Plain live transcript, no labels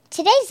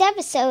Today's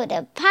episode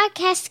of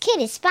Podcast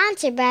Kid is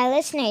sponsored by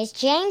listeners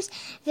James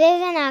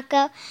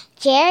Vivinaco,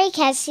 Jerry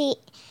Kessie,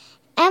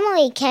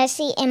 Emily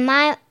Kessie, and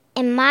my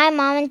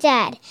mom and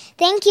dad.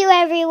 Thank you,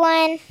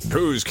 everyone.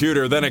 Who's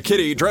cuter than a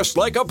kitty dressed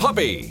like a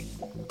puppy?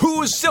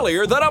 Who's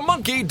sillier than a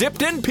monkey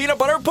dipped in peanut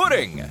butter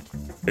pudding?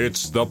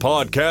 It's the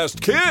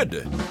Podcast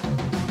Kid.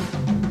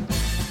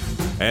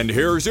 And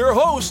here's your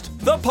host,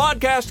 the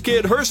Podcast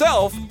Kid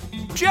herself,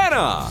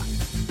 Jenna.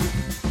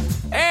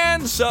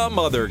 And some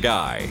other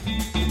guy.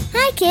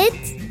 Hi,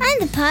 kids. I'm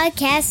the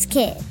Podcast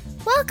Kid.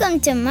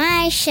 Welcome to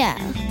my show.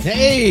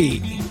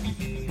 Hey!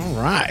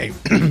 All right.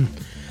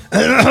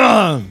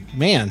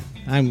 Man,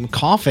 I'm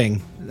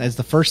coughing as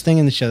the first thing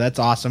in the show. That's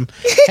awesome.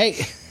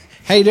 Hey,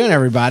 how you doing,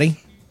 everybody?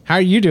 How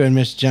are you doing,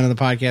 Miss Jenna, the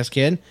Podcast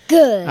Kid?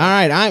 Good. All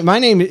right. My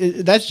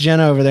name, that's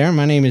Jenna over there.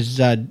 My name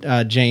is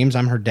James.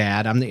 I'm her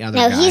dad. I'm the other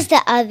guy. No, he's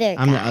the other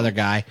guy. I'm the other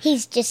guy.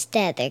 He's just the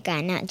other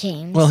guy, not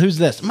James. Well, who's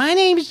this? My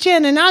name is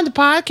Jenna, and I'm the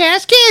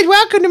Podcast Kid.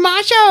 Welcome to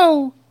my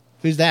show.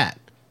 Who's that?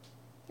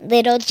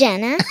 Little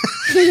Jenna.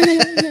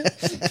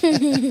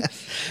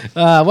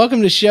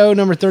 Welcome to show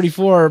number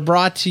 34,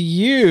 brought to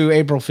you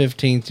April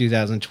 15th,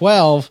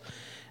 2012.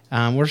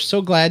 We're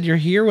so glad you're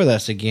here with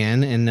us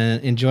again and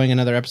enjoying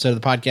another episode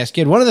of the Podcast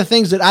Kid. One of the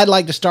things that I'd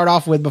like to start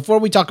off with, before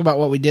we talk about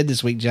what we did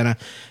this week, Jenna,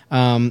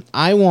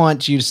 I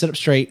want you to sit up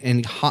straight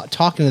and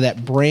talk into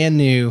that brand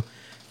new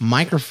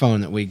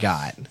microphone that we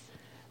got.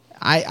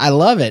 I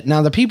love it.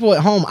 Now, the people at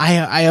home,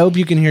 I hope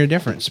you can hear a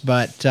difference,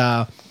 but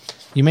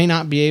you may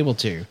not be able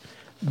to.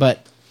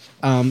 But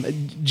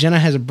Jenna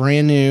has a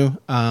brand new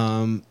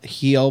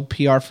Heel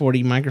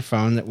PR40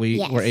 microphone that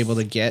we were able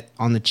to get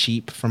on the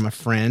cheap from a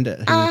friend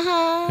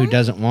who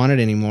doesn't want it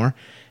anymore.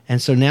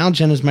 And so now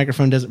Jenna's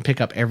microphone doesn't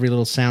pick up every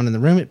little sound in the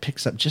room. It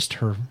picks up just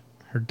her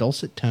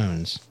dulcet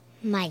tones.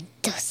 My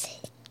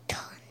dulcet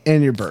tones.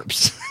 And your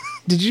burps.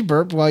 Did you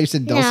burp while you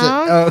said dulcet?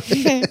 No. Oh,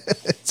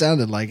 it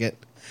sounded like it.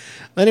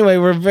 Anyway,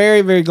 we're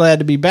very, very glad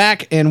to be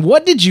back. And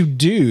what did you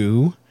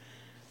do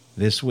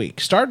this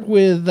week? Start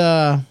with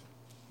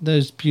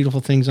those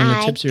beautiful things on the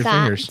tips of your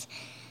fingers.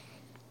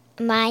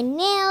 My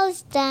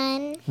nails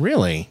done.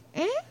 Really?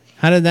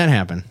 How did that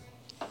happen?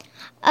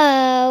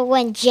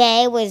 When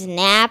Jay was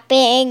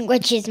napping,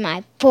 which is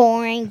my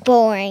boring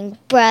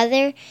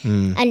brother,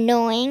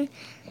 annoying,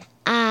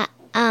 me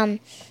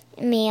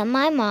and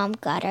my mom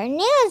got our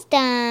nails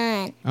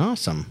done.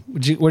 Awesome.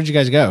 Where'd you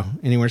guys go?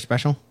 Anywhere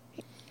special?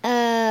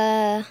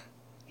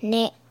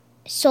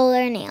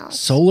 Solar nails.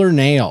 Solar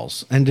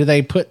nails. And do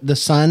they put the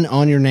sun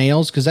on your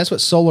nails? Because that's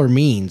what solar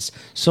means.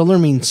 Solar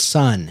means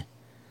sun.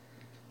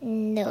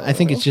 No. I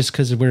think it's just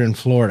because we're in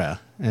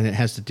Florida, and it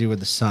has to do with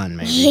the sun,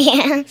 maybe.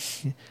 Yeah.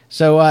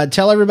 So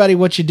tell everybody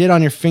what you did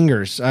on your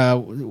fingers.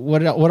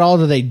 What all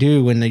do they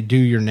do when they do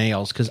your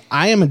nails? Because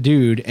I am a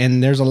dude,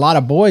 and there's a lot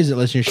of boys that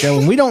listen to your show,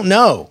 and we don't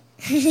know.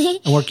 And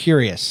we're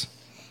curious.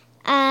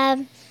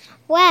 Well,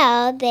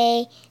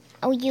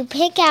 you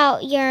pick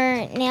out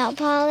your nail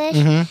polish,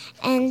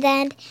 and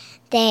then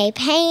they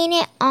paint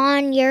it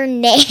on your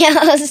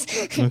nails.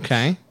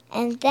 Okay.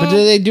 And then, but do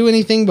they do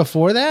anything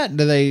before that?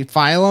 Do they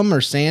file them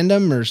or sand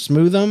them or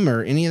smooth them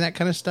or any of that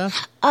kind of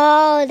stuff?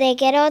 Oh, they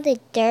get all the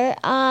dirt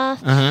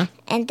off.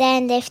 And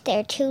then if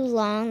they're too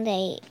long,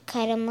 they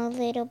cut them a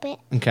little bit.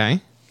 Okay.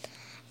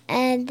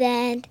 And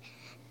then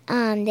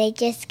they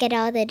just get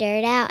all the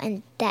dirt out,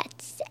 and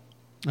that's it.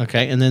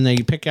 Okay, and then they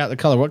pick out the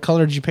color. What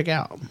color did you pick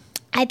out?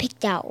 I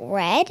picked out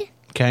red.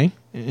 Okay,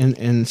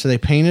 and so they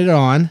painted it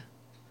on.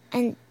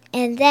 And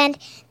then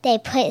they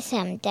put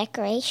some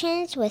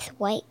decorations with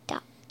white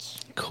dots.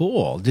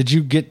 Cool. Did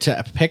you get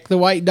to pick the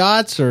white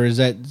dots, or is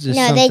that just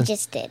No, something? they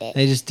just did it.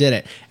 They just did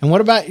it. And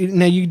what about,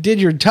 now you did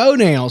your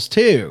toenails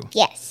too.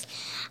 Yes.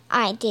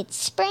 I did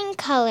spring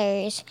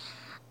colors,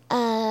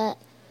 light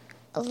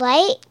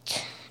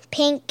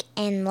pink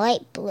and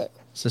light blue.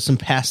 So some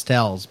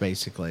pastels,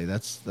 basically.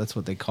 That's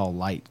what they call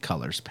light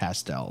colors,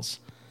 pastels.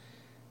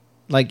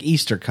 Like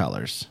Easter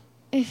colors.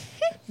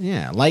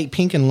 Yeah, light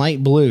pink and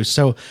light blue.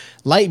 So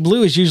light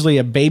blue is usually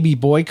a baby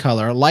boy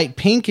color. Light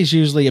pink is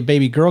usually a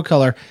baby girl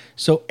color.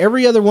 So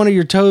every other one of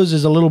your toes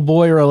is a little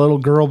boy or a little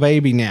girl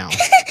baby now.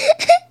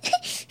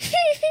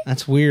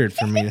 That's weird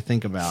for me to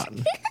think about.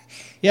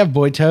 You have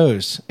boy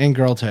toes and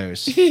girl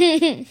toes.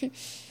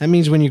 That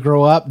means when you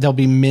grow up, there'll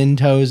be men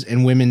toes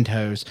and women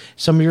toes.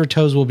 Some of your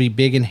toes will be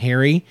big and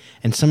hairy,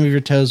 and some of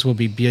your toes will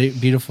be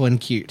beautiful and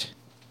cute.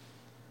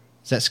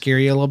 Does that scare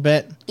you a little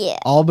bit? Yeah.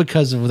 All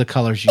because of the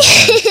colors you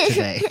chose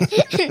today.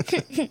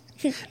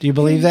 Do you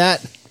believe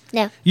that?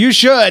 No. You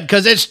should,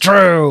 because it's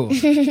true.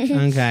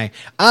 Okay.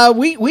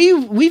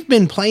 We've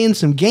been playing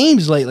some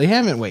games lately,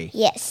 haven't we?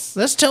 Yes.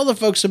 Let's tell the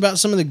folks about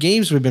some of the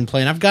games we've been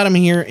playing. I've got them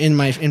here in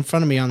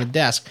front of me on the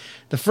desk.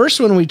 The first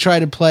one we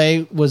tried to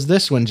play was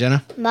this one,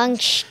 Jenna.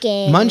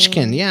 Munchkin.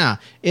 Munchkin, yeah.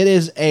 It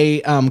is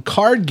a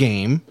card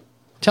game.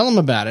 Tell them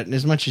about it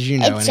as much as you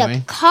know, it's anyway.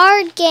 It's a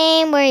card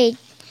game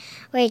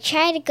where you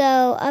try to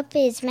go up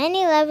as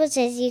many levels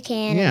as you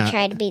can Yeah. and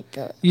try to beat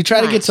the You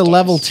try to get to monsters.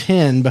 level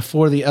 10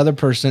 before the other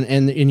person,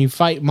 and you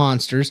fight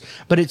monsters,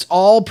 but it's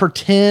all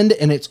pretend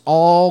and it's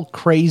all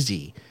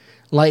crazy.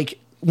 Like,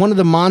 one of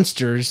the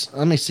monsters,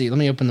 let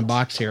me open the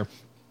box here.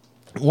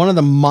 One of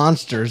the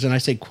monsters, and I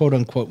say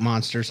quote-unquote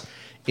monsters,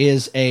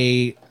 is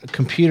a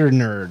computer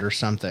nerd or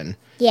something.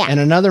 Yeah. And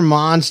another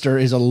monster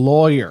is a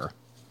lawyer.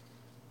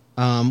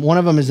 One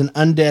of them is an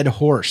undead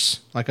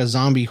horse, like a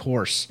zombie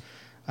horse.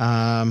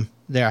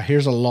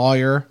 Here's a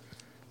lawyer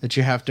that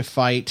you have to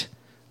fight.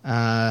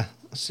 Let's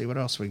see what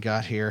else we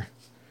got here.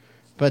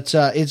 But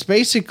it's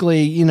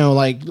basically,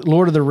 like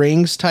Lord of the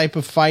Rings type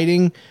of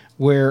fighting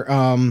where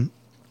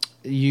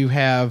you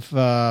have,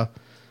 I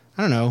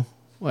don't know,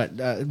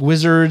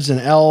 wizards and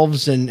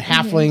elves and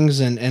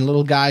halflings and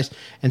little guys.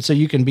 And so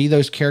you can be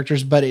those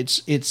characters, but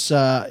it's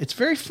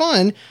very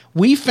fun.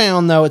 We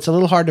found, though, it's a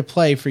little hard to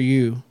play for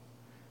you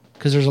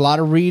because there's a lot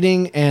of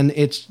reading and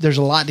there's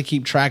a lot to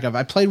keep track of.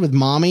 I played with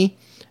Mommy,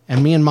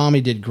 and me and Mommy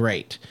did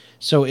great.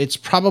 So it's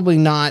probably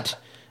not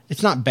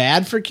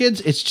bad for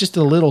kids. It's just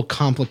a little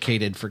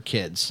complicated for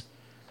kids.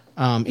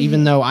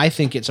 Even though I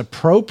think it's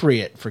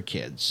appropriate for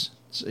kids.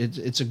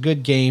 It's a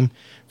good game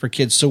for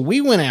kids. So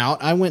we went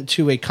out. I went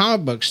to a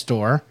comic book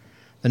store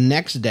the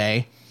next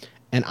day,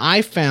 and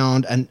I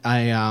found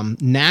a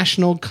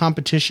national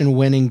competition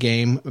winning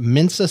game,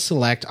 Mensa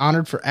Select,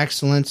 Honored for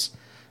Excellence,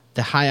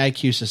 the High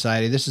IQ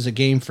Society. This is a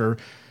game for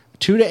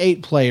 2 to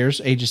 8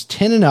 players, ages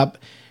 10 and up.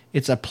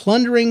 It's a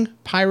plundering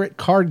pirate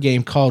card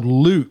game called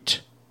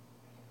Loot.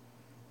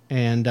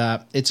 And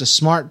it's a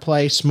smart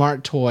play,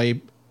 smart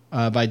toy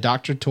by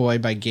Dr. Toy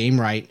by Game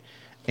Right.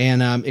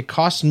 And it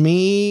cost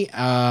me,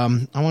 I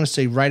want to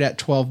say right at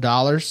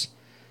 $12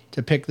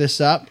 to pick this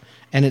up.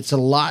 And it's a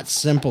lot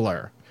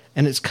simpler.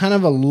 And it's kind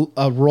of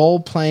a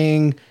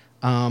role-playing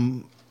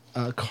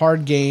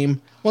card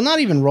game. Well, not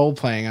even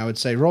role-playing, I would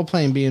say.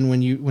 Role-playing being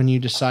when you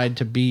decide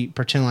to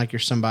pretend like you're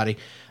somebody.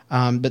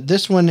 But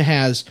this one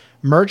has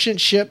merchant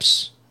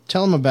ships.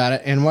 Tell them about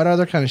it. And what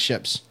other kind of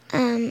ships?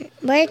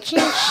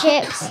 Merchant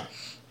ships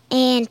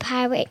and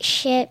pirate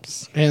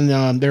ships.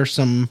 And there's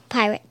some...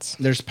 Pirates.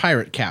 There's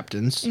pirate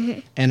captains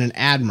and an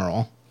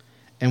admiral.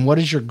 And what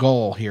is your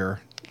goal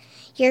here?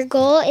 Your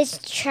goal is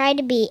to try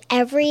to beat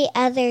every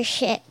other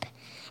ship.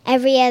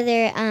 Every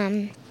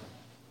other,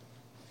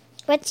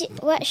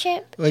 what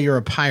ship? Well, you're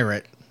a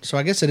pirate. So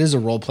I guess it is a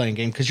role-playing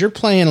game because you're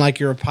playing like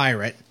you're a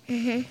pirate.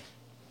 Mm-hmm.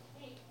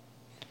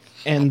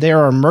 And there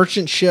are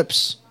merchant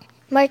ships...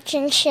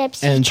 Merchant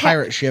ships. And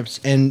pirate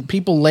ships, and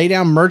people lay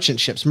down merchant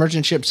ships.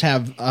 Merchant ships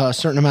have a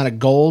certain amount of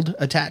gold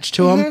attached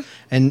to them,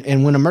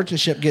 and when a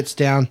merchant ship gets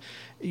down,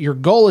 your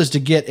goal is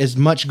to get as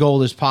much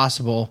gold as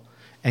possible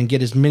and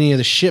get as many of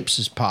the ships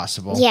as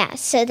possible. Yeah,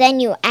 so then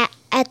you,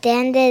 at the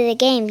end of the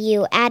game,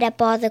 you add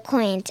up all the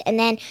coins, and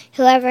then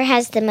whoever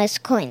has the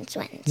most coins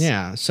wins.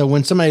 Yeah, so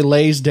when somebody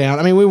lays down,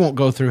 I mean, we won't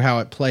go through how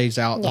it plays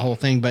out, the whole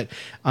thing, but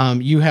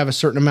you have a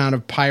certain amount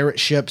of pirate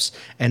ships,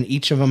 and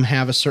each of them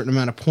have a certain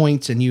amount of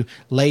points, and you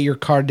lay your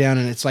card down,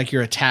 and it's like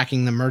you're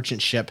attacking the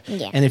merchant ship.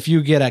 Yeah. And if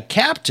you get a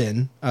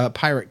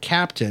pirate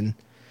captain,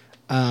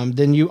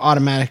 then you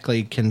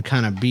automatically can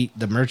kind of beat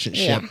the merchant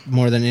ship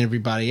more than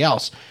everybody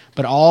else.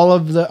 But all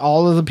of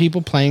the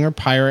people playing are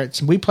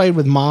pirates. We played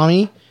with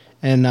Mommy,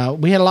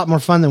 and we had a lot more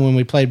fun than when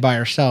we played by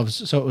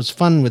ourselves. So it was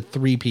fun with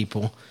 3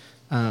 people.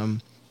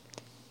 And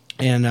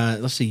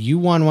let's see, you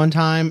won one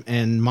time,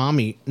 and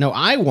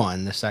I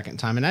won the second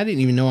time, and I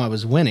didn't even know I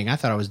was winning. I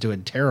thought I was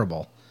doing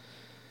terrible.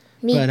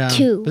 Me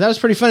too. But that was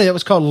pretty funny. That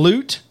was called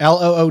Loot,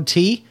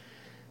 L-O-O-T.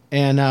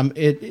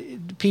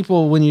 And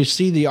people, when you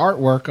see the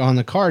artwork on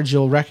the cards,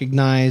 you'll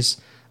recognize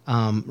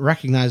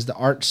the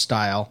art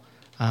style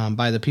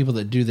by the people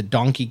that do the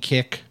donkey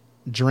kick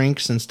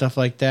drinks and stuff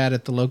like that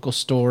at the local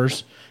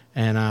stores.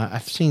 And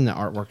I've seen the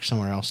artwork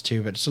somewhere else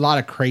too, but it's a lot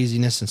of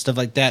craziness and stuff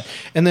like that.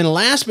 And then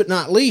last but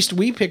not least,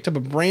 we picked up a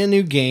brand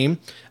new game.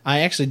 I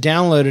actually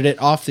downloaded it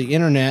off the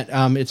internet.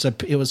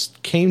 It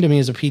came to me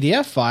as a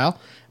PDF file,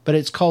 but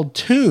it's called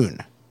Toon.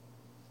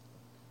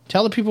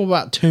 Tell the people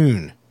about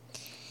Toon.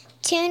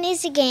 Toon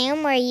is a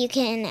game where you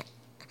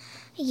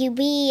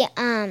be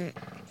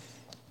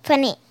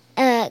funny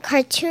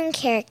cartoon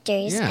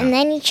characters, and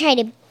then you try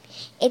to.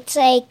 It's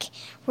like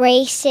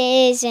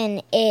races,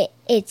 and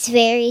it's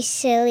very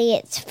silly.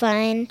 It's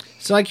fun.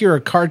 It's like you're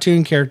a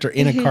cartoon character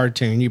in a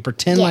cartoon. You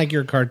pretend like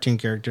you're a cartoon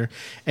character,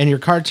 and your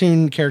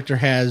cartoon character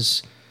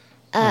has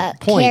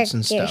points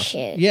and stuff.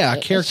 Sheet. Yeah,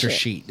 a character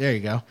sheet. There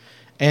you go.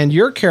 And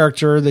your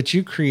character that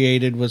you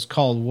created was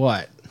called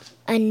what?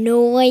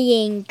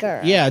 Annoying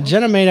Girl. Yeah,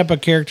 Jenna made up a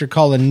character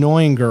called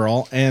Annoying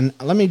Girl, and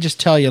let me just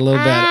tell you a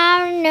little bit.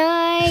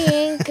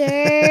 Annoying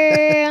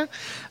Girl.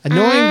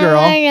 Annoying Girl.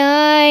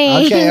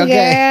 Annoying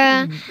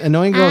Okay.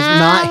 Annoying Girl's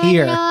not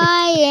here.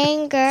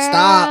 Annoying Girl.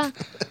 Stop.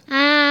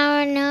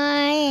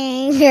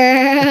 Annoying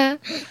Girl.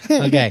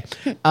 Okay.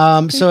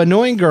 So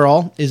Annoying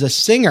Girl is a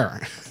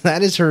singer.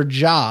 That is her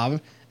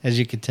job, as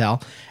you can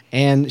tell.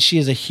 And she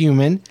is a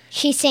human.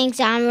 She sings,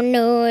 I'm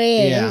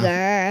annoying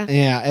girl. Oprah.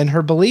 Yeah, and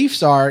her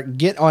beliefs are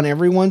get on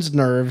everyone's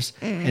nerves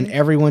and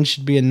everyone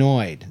should be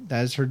annoyed.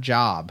 That is her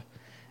job.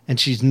 And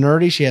she's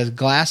nerdy. She has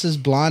glasses,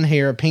 blonde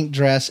hair, a pink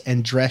dress,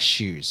 and dress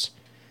shoes.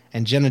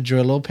 And Jenna drew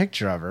a little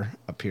picture of her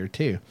up here,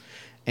 too.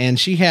 And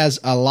she has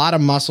a lot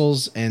of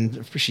muscles,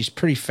 and she's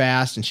pretty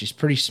fast, and she's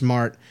pretty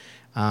smart.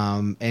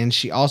 And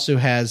she also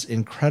has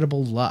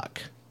incredible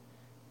luck.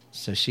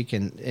 So she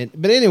can...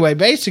 But anyway,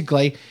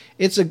 basically,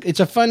 it's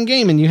a fun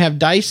game, and you have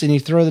dice, and you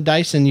throw the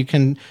dice, and you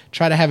can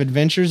try to have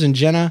adventures. And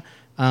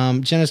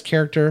Jenna's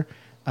character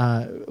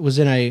was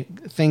in a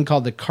thing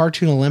called the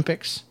Cartoon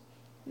Olympics.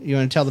 You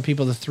want to tell the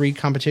people the 3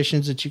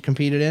 competitions that you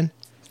competed in?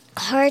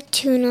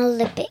 Cartoon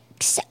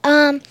Olympics.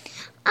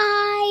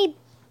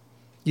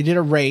 You did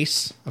a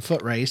race, a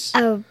foot race,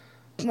 A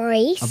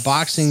race. a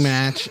boxing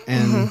match,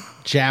 and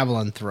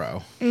javelin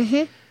throw.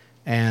 Mm-hmm.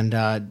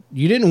 And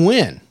you didn't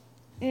win.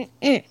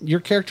 Your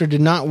character did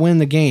not win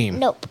the game.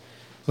 Nope.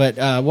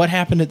 But what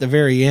happened at the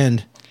very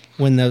end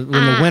when the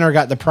winner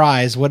got the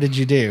prize? What did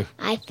you do?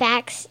 I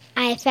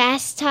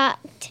fast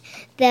talked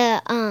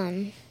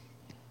the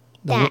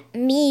that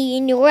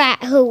mean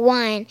rat who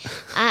won.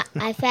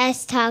 I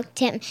fast talked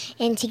him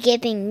into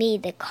giving me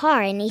the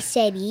car, and he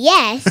said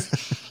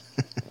yes,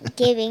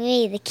 giving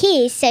me the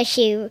keys. So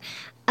she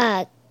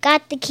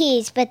got the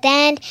keys, but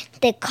then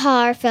the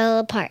car fell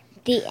apart.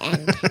 The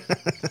end.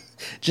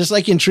 Just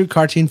like in true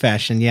cartoon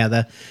fashion,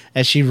 yeah.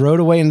 As she rode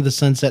away into the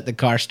sunset, the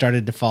car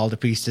started to fall to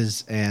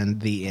pieces,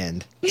 and the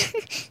end.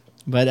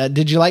 But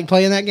did you like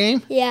playing that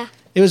game? Yeah.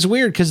 It was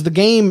weird because the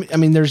game, I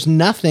mean, there's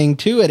nothing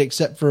to it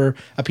except for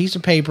a piece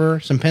of paper,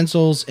 some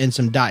pencils, and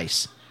some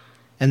dice.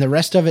 And the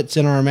rest of it's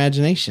in our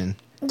imagination.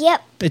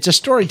 Yep. It's a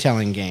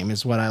storytelling game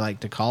is what I like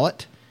to call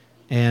it.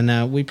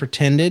 And we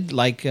pretended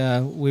like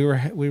we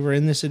were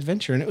in this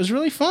adventure. And it was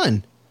really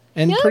fun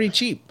and pretty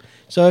cheap.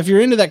 So if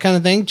you're into that kind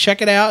of thing,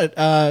 check it out.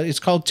 It's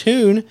called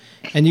Toon,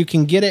 and you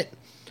can get it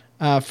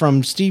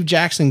from Steve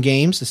Jackson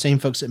Games, the same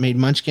folks that made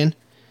Munchkin.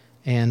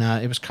 And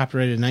it was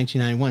copyrighted in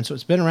 1991, so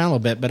it's been around a little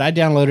bit. But I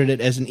downloaded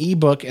it as an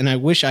ebook, and I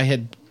wish I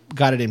had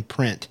got it in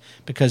print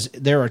because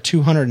there are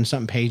 200 and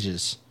something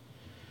pages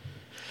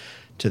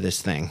to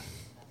this thing.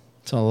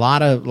 It's a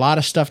lot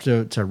of stuff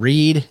to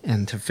read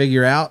and to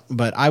figure out.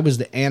 But I was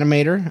the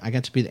animator. I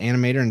got to be the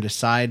animator and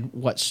decide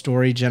what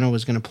story Jenna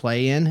was going to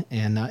play in,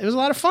 and it was a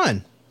lot of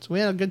fun. So we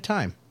had a good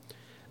time.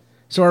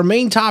 So our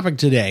main topic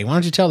today. Why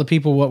don't you tell the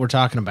people what we're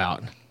talking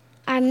about?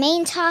 Our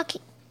main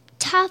topic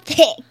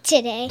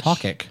today.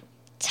 Topic.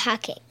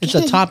 Topic. It's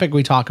a topic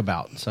we talk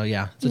about. So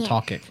yeah, it's a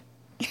topic.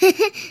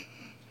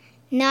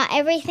 Not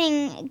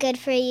everything good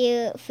for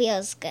you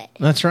feels good.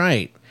 That's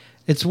right.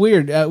 It's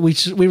weird. We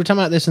were talking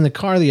about this in the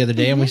car the other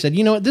day, and we said,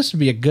 you know what, this would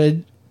be a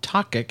good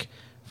topic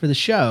for the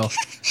show.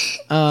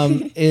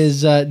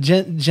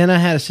 Jenna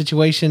had a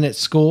situation at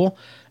school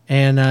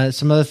and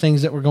some other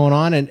things that were going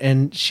on,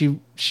 and she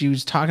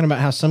was talking about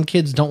how some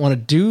kids don't want to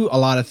do a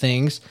lot of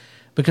things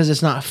because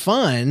it's not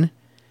fun,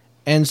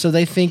 and so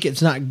they think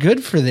it's not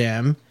good for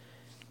them.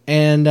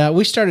 And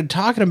we started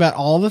talking about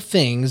all the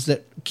things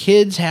that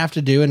kids have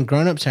to do and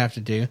grown-ups have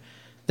to do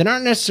that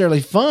aren't necessarily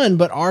fun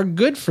but are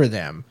good for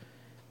them.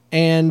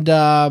 And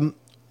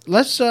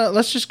let's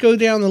just go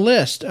down the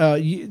list.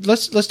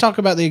 Let's talk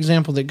about the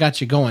example that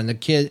got you going. The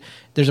kid,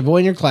 there's a boy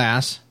in your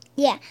class.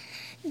 Yeah,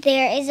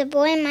 there is a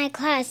boy in my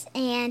class,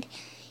 and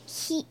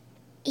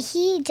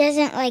he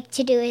doesn't like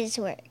to do his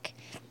work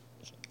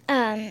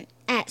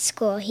at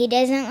school. He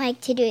doesn't like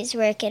to do his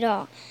work at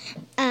all.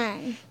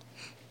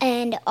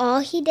 And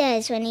all he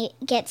does when he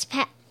gets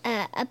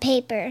a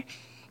paper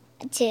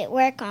to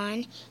work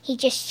on, he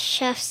just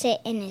shoves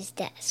it in his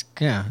desk.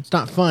 Yeah, it's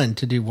not fun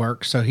to do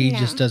work, so he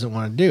just doesn't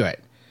want to do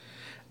it.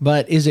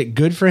 But is it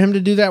good for him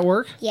to do that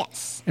work?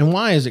 Yes. And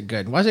why is it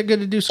good? Why is it good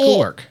to do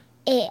schoolwork?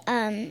 It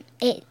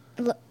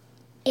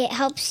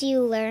helps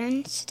you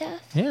learn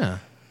stuff. Yeah,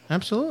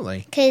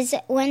 absolutely. Because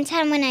one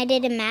time when I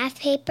did a math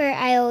paper,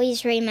 I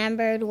always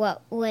remembered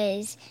what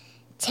was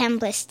 10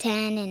 plus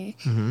 10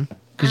 and...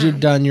 Because you'd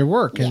done your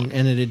work and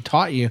it had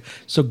taught you.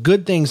 So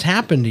good things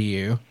happen to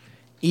you,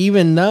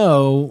 even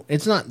though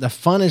it's not the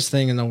funnest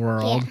thing in the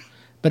world,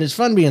 but it's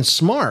fun being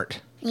smart.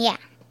 Yeah,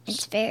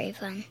 it's very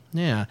fun.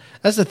 Yeah.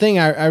 That's the thing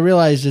I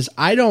realized is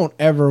I don't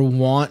ever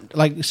want,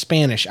 like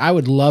Spanish, I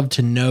would love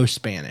to know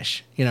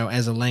Spanish,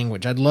 as a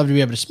language. I'd love to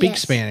be able to speak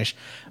Spanish,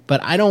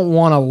 but I don't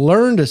want to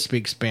learn to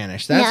speak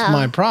Spanish. That's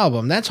my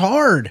problem. That's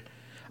hard.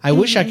 I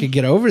wish I could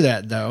get over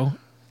that, though.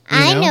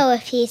 I know a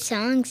few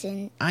songs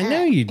in I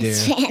know you do.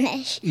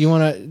 Spanish.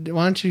 Why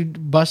don't you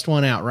bust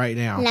one out right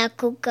now? La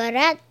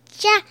cucaracha,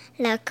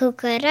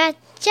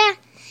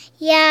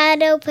 ya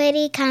no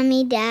puede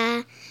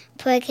caminar,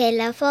 porque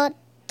la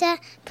falta,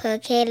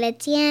 porque la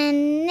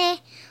tiene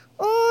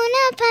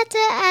una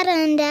pata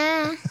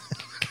redonda.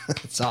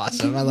 That's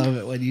awesome. I love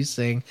it when you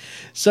sing.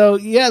 So,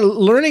 yeah,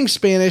 learning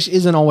Spanish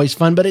isn't always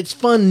fun, but it's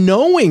fun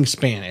knowing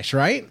Spanish,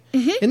 right?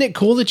 Mm-hmm. Isn't it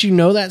cool that you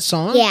know that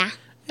song? Yeah.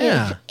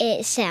 Yeah. If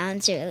it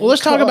sounds really Well,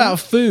 let's talk cool. about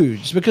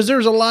foods, because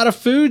there's a lot of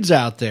foods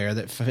out there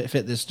that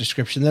fit this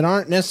description that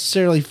aren't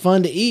necessarily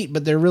fun to eat,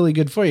 but they're really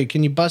good for you.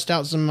 Can you bust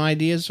out some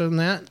ideas from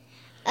that?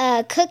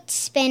 Cooked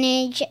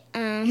spinach.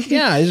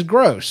 Yeah, it's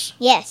gross.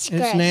 Yes, It's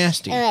gross.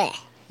 nasty. Ugh.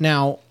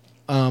 Now,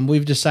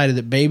 we've decided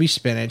that baby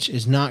spinach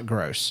is not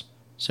gross.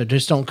 So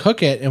just don't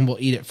cook it and we'll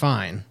eat it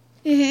fine.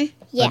 Yeah.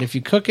 But if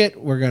you cook it,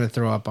 we're going to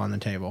throw up on the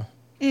table.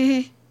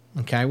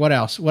 Okay, what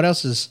else? What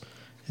else is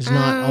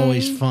not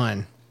always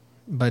fun,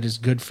 but is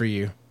good for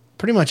you?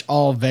 Pretty much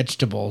all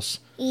vegetables.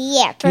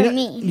 Yeah, for You know-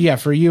 me. Yeah,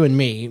 for you and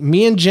me.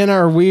 Me and Jenna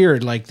are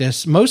weird like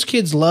this. Most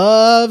kids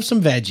love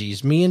some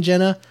veggies. Me and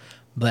Jenna,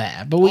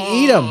 blah. But we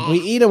eat them. We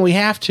eat them. We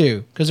have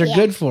to because they're Yeah.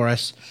 good for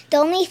us. The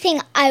only thing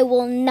I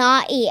will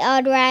not eat,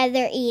 I'd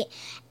rather eat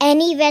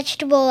any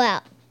vegetable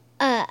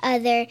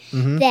other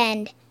Mm-hmm.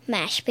 than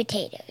mashed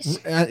potatoes.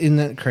 Isn't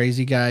that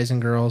crazy, guys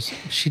and girls?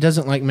 She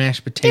doesn't like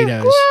mashed They're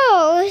potatoes.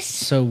 gross.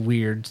 So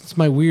weird. It's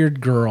my weird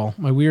girl,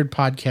 my weird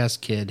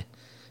podcast kid.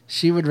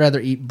 She would rather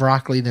eat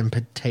broccoli than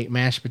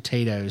mashed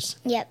potatoes.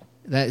 Yep.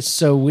 That is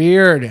so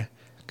weird.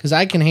 Because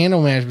I can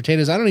handle mashed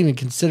potatoes. I don't even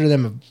consider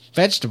them a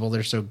vegetable.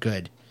 They're so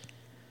good.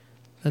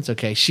 That's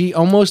okay. She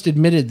almost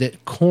admitted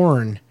that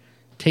corn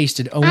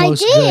tasted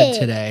almost good did.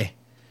 today.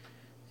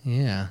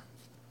 Yeah.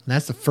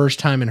 That's the first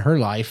time in her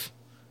life.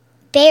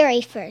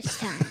 Very first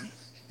time.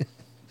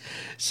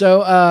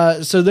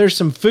 So there's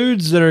some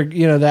foods that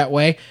are, that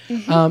way.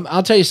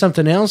 I'll tell you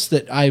something else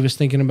that I was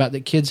thinking about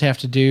that kids have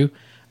to do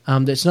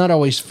that's not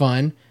always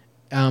fun,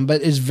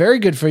 but is very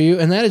good for you,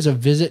 and that is a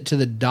visit to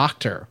the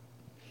doctor.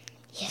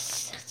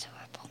 Yes, that's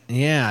horrible.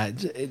 Yeah,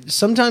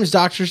 sometimes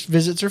doctor's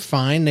visits are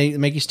fine. They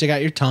make you stick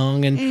out your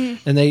tongue, and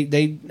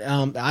they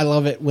I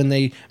love it when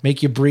they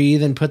make you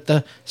breathe and put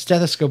the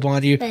stethoscope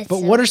on you. That's But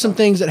so what are some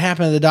things that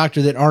happen to the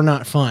doctor that are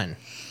not fun?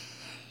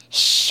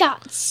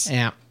 Shots.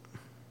 Yeah,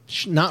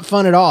 not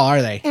fun at all,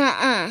 are they?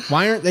 Uh-uh.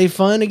 Why aren't they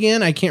fun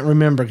again? I can't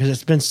remember because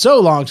it's been so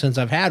long since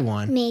I've had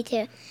one. Me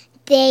too.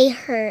 They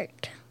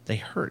hurt. They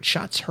hurt.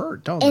 Shots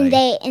hurt, don't And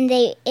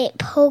they? it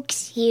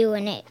pokes you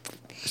and it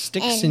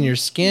Sticks in your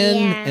skin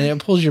yeah. and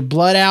it pulls your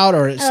blood out,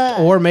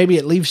 or maybe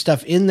it leaves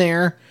stuff in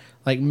there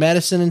like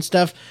medicine and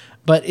stuff.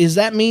 But does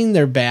that mean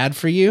they're bad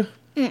for you?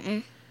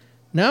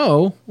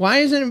 No. Why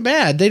isn't it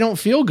bad? They don't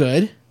feel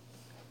good.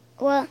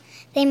 well,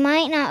 they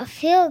might not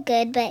feel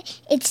good, but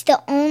it's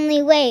the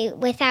only way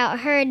without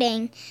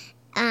hurting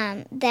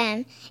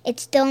them.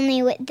 It's the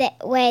only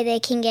way they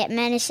can get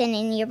medicine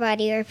in your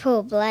body or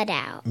pull blood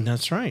out.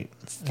 That's right.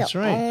 It's That's the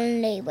right.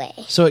 only way.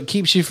 So it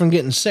keeps you from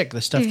getting sick,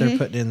 the stuff they're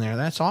putting in there.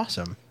 That's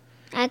awesome.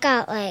 I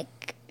got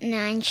like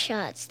 9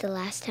 shots the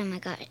last time I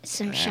got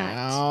some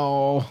shots.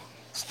 Oh.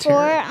 4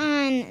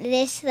 on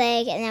this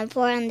leg and then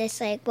 4 on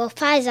this leg. Well,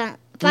 5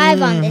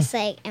 on this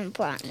leg and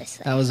 4 on this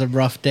leg. That was a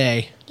rough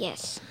day.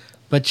 Yes.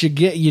 But you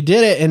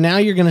did it, and now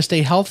you're going to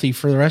stay healthy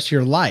for the rest of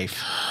your life.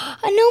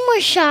 No more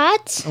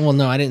shots. Well,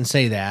 no, I didn't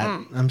say that.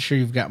 I'm sure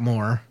you've got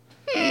more.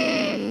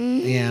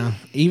 Yeah,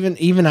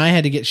 even I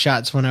had to get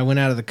shots when I went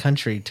out of the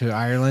country to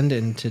Ireland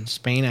and to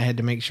Spain. I had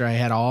to make sure I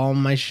had all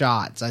my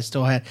shots. I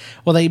still had.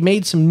 Well, they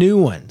made some new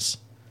ones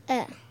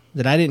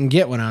that I didn't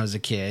get when I was a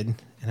kid,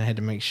 and I had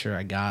to make sure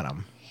I got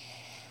them.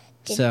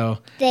 So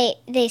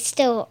They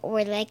still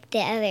were like the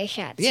other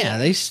shots. yeah,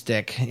 they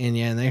stick in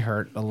you and they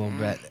hurt a little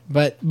bit.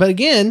 But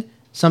again,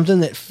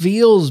 something that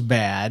feels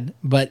bad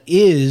but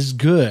is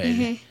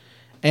good.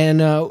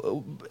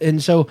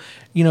 And so,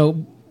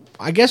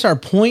 I guess our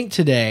point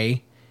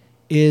today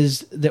is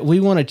that we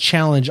want to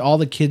challenge all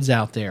the kids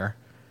out there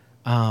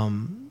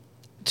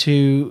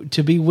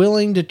to be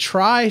willing to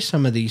try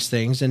some of these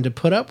things and to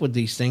put up with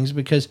these things,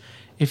 because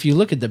if you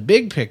look at the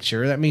big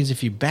picture, that means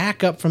if you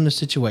back up from the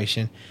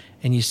situation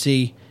and you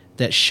see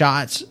that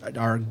shots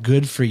are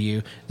good for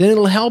you, then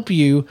it'll help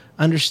you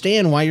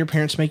understand why your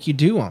parents make you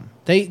do them.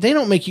 They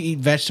don't make you eat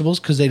vegetables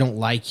because they don't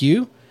like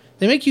you.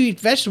 They make you eat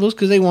vegetables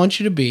because they want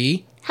you to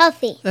be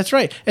Healthy. That's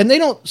right. And they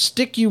don't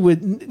stick you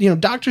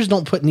with, doctors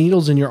don't put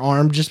needles in your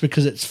arm just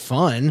because it's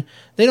fun.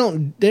 They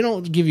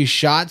don't give you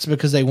shots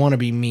because they want to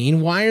be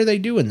mean. Why are they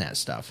doing that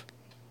stuff?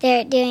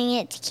 They're doing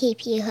it to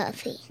keep you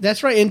healthy.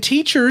 That's right. And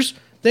teachers,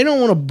 they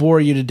don't want to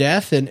bore you to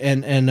death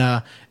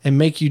and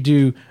make you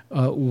do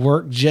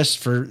work just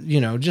for,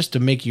 just to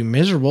make you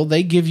miserable.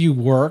 They give you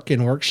work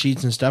and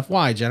worksheets and stuff.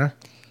 Why, Jenna?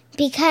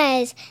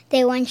 Because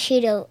they want you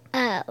to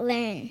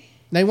learn.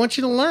 They want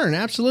you to learn.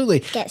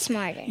 Absolutely. Get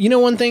smarter.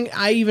 One thing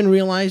I even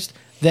realized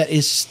that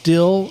is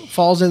still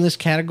falls in this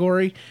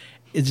category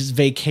is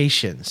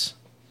vacations.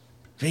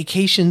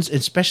 Vacations,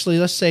 especially,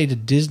 let's say, to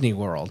Disney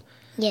World.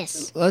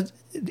 Yes.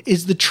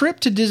 Is the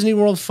trip to Disney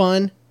World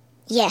fun?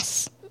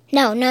 Yes.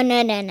 No.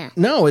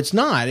 No, it's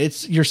not.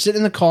 You're sitting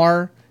in the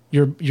car,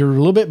 you're a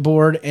little bit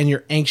bored, and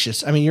you're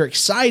anxious. I mean, you're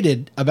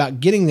excited about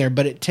getting there,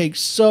 but it takes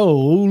so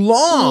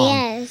long.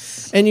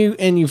 Yes. And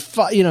you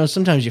fight,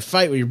 sometimes you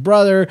fight with your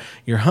brother,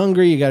 you're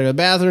hungry, you got to go to the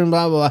bathroom,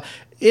 blah, blah, blah.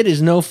 It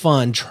is no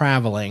fun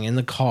traveling in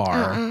the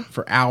car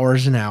for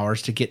hours and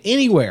hours to get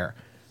anywhere.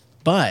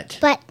 But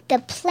the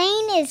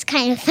plane is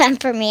kind of fun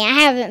for me. I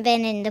haven't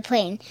been in the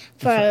plane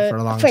for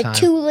a long time.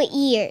 2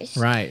 years.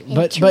 Right. In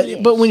But 2 but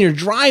years. but when you're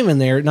driving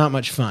there, not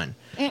much fun.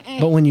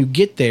 But when you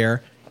get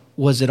there,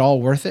 was it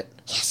all worth it?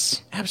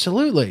 Yes.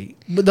 Absolutely.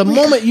 But the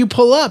moment you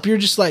pull up, you're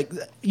just like,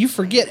 you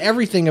forget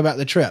everything about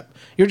the trip.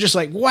 You're just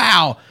like,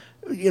 wow,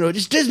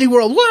 it's Disney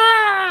World.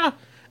 Wow.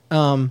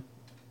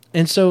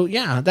 And so,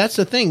 yeah, that's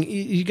the thing.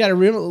 You got to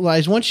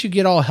realize once you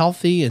get all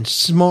healthy and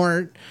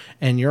smart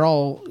and you're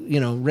all,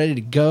 ready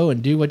to go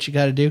and do what you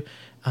got to do,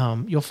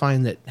 you'll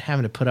find that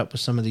having to put up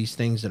with some of these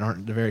things that aren't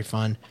very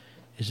fun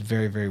is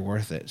very, very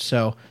worth it.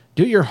 So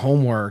do your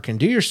homework and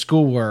do your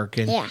schoolwork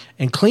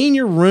and clean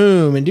your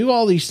room and do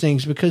all these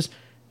things because,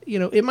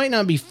 it might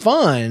not be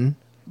fun,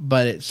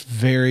 but it's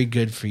very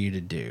good for you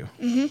to do.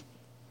 Mm-hmm.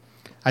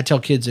 I tell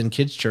kids in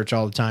kids' church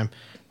all the time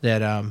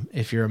that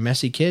if you're a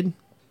messy kid,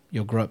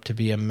 you'll grow up to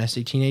be a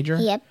messy teenager.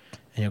 Yep.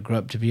 And you'll grow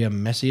up to be a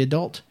messy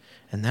adult.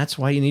 And that's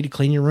why you need to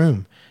clean your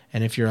room.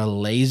 And if you're a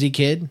lazy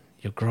kid,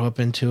 you'll grow up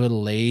into a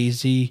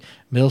lazy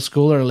middle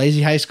schooler, a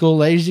lazy high school,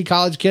 lazy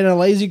college kid, and a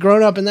lazy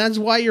grown-up. And that's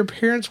why your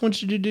parents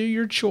want you to do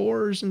your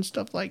chores and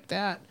stuff like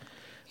that.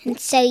 And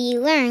so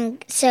you learn.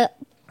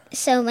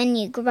 So when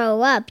you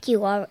grow up,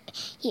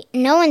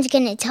 no one's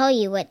going to tell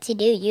you what to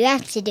do. You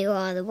have to do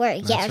all the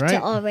work. You have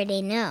to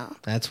already know.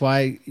 That's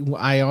why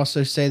I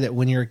also say that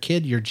when you're a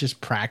kid, you're just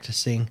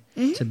practicing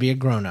to be a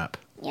grown-up.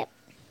 Yep.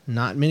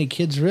 Not many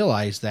kids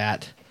realize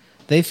that.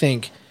 They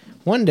think,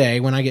 one day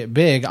when I get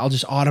big, I'll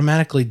just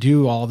automatically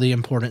do all the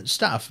important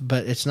stuff.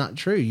 But it's not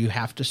true. You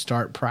have to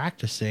start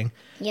practicing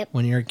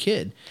when you're a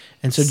kid.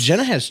 And so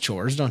Jenna has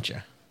chores, don't you?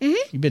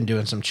 Mm-hmm. You've been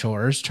doing some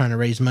chores, trying to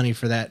raise money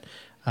for that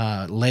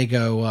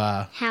Lego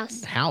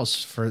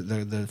house for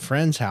the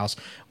friend's house.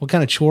 What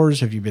kind of chores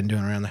have you been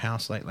doing around the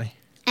house lately?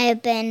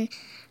 I've been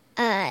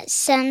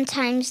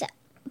sometimes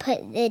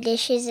put the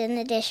dishes in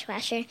the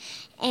dishwasher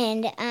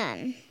and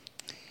I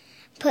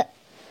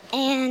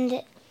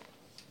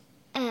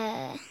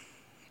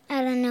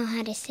don't know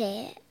how to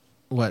say it.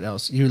 What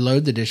else? You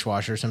load the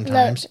dishwasher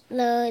sometimes.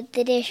 Load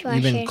the dishwasher.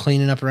 You've been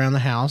cleaning up around the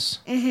house.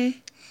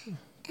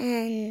 Mm-hmm.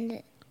 And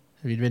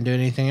have you been doing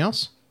anything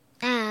else?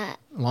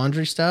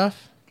 Laundry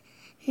stuff?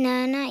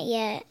 No, not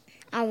yet.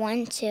 I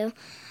want to.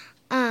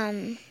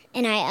 And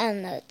I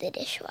unload the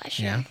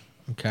dishwasher. Yeah.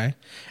 Okay.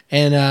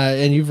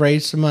 And you've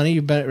raised some money.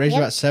 You've raised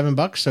about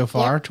 $7 so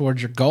far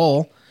towards your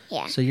goal.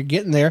 Yeah. So you're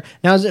getting there.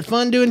 Now, is it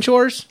fun doing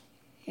chores?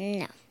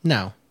 No.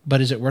 No. But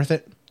is it worth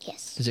it?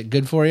 Yes. Is it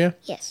good for you?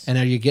 Yes. And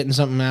are you getting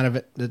something out of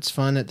it that's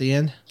fun at the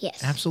end?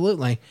 Yes.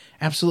 Absolutely.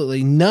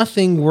 Absolutely.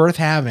 Nothing worth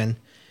having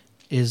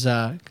is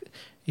comes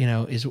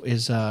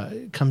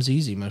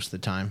easy most of the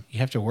time. You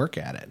have to work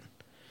at it.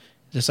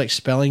 Just like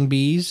spelling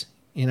bees.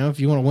 If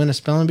you want to win a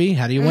spelling bee,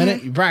 how do you win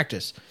it? You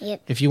practice.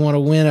 Yep. If you want to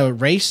win a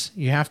race,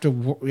 you have to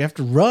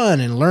run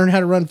and learn how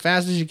to run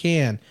fast as you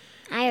can.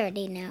 I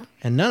already know.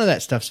 And none of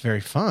that stuff's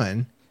very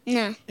fun.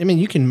 No. I mean,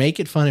 you can make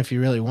it fun if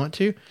you really want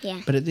to.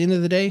 Yeah. But at the end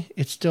of the day,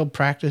 it's still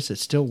practice.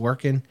 It's still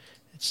working.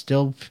 It's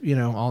still,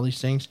 all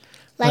these things.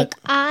 Like,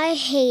 I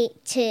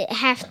hate to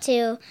have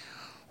to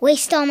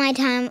waste all my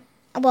time.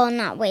 Well,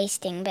 not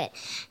wasting, but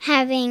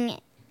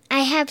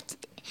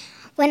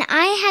when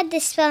I had the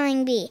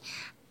spelling bee,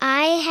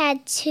 I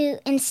had to,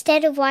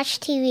 instead of watch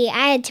TV,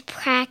 I had to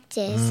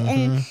practice. Mm-hmm.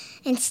 And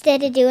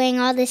instead of doing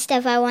all the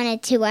stuff I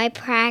wanted to, I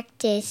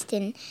practiced.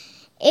 And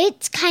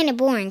it's kind of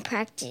boring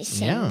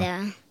practicing,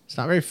 though. It's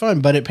not very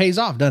fun, but it pays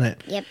off, doesn't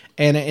it? Yep.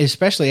 And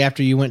especially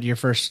after you went to your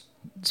first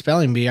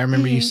spelling bee, I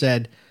remember you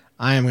said,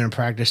 I am going to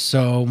practice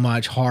so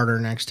much harder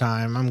next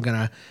time. I'm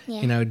going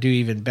to, do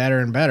even better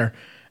and better.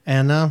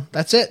 And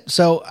that's it.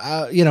 So,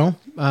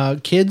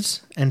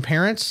 kids and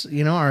parents,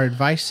 our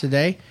advice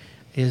today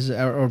is,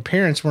 or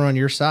parents, we're on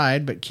your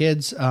side, but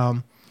kids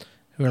who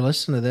are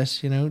listening to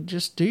this,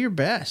 just do your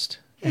best.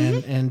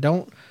 And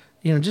don't,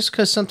 just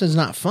because something's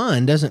not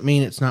fun doesn't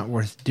mean it's not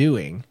worth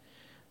doing.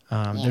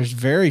 There's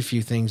very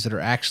few things that are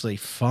actually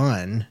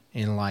fun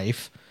in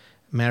life.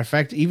 Matter of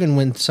fact, even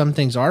when some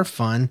things are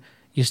fun,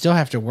 you still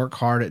have to work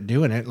hard at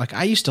doing it. Like,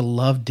 I used to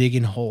love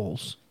digging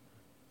holes.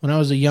 When I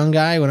was a young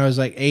guy, when I was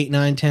like 8,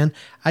 9, 10,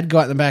 I'd go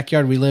out in the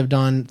backyard. We lived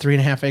on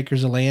 3.5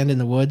 acres of land in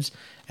the woods,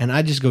 and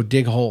I'd just go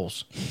dig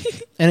holes.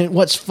 And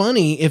what's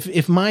funny,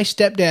 if my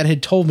stepdad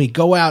had told me,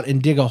 go out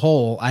and dig a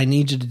hole, I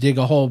need you to dig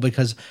a hole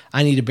because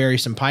I need to bury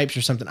some pipes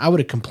or something, I would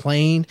have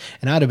complained,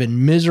 and I'd have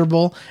been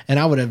miserable, and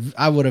I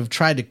would have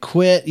tried to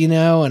quit,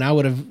 and I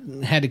would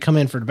have had to come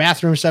in for the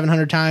bathroom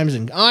 700 times,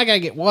 and, I got to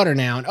get water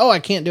now, and, I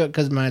can't do it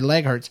because my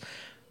leg hurts.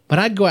 But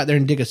I'd go out there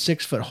and dig a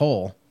 6-foot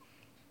hole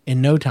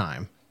in no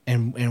time.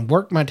 And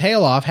work my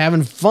tail off,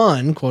 having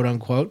fun, quote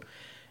unquote.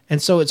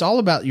 And so it's all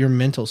about your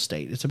mental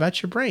state. It's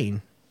about your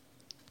brain.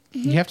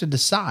 Mm-hmm. You have to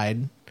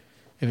decide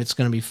if it's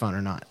going to be fun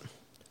or not.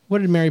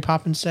 What did Mary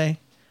Poppins say?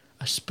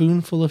 A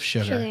spoonful of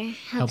sugar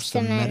helps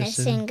the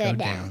medicine go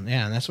down.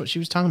 Yeah, and that's what she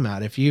was talking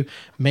about. If you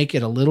make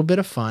it a little bit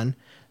of fun,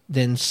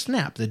 then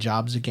snap, the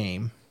job's a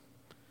game.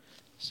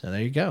 So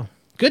there you go.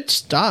 Good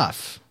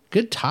stuff.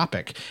 Good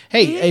topic.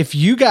 Hey, if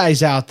you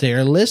guys out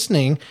there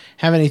listening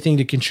have anything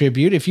to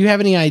contribute, if you have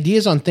any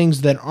ideas on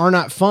things that are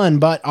not fun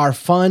but are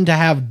fun to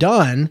have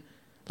done,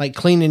 like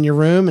cleaning your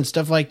room and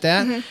stuff like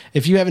that,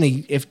 if you have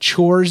if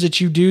chores that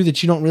you do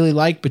that you don't really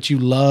like but you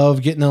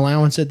love getting an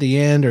allowance at the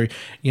end, or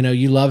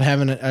you love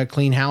having a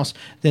clean house,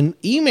 then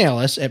email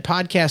us at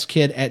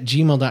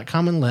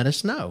podcastkid@gmail.com and let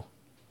us know.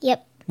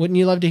 Yep. Wouldn't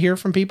you love to hear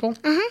from people?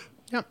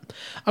 Yep.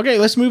 Okay,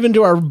 let's move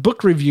into our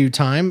book review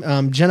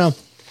time. Jenna,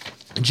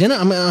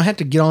 I'm going to have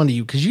to get on to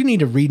you because you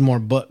need to read more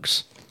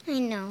books. I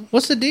know.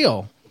 What's the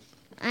deal?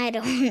 I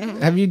don't know.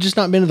 Have you just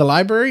not been to the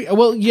library?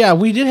 Well, yeah,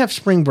 we did have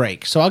spring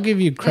break, so I'll give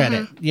you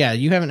credit. Yeah,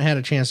 you haven't had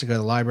a chance to go to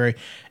the library.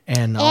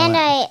 And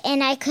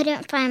I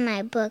couldn't find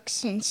my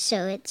books, and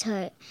so it's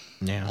hard.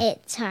 Yeah.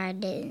 It's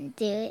hard to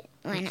do it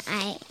when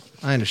I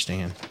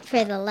understand.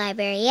 For the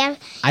library. Yeah.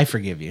 I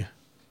forgive you.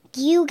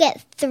 You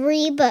get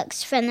 3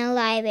 books from the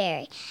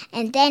library,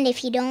 and then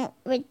if you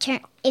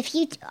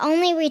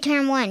only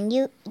return 1,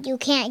 you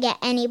can't get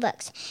any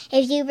books.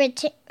 If you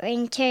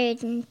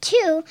return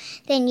 2,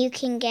 then you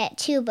can get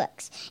 2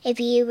 books.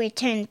 If you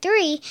return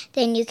 3,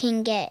 then you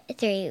can get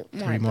 3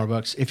 more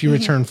books. If you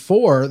return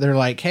 4, they're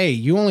like, hey,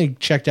 you only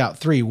checked out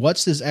 3.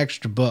 What's this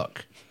extra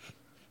book?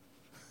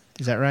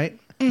 Is that right?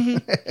 All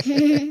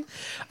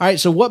right,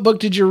 so what book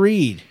did you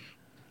read?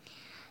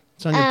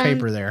 It's on your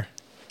paper there.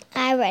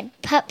 I read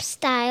Pup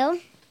Style.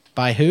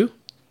 By who?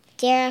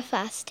 Dara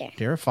Foster.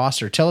 Dara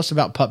Foster. Tell us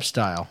about Pup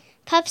Style.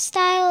 Pup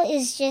Style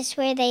is just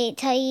where they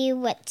tell you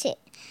what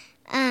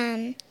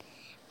you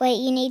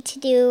need to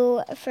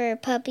do for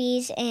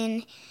puppies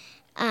and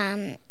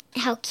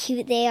how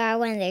cute they are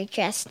when they're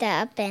dressed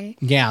up, and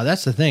yeah,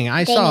 that's the thing.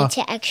 They need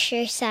to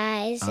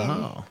exercise.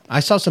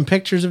 I saw some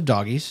pictures of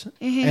doggies,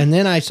 and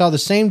then I saw the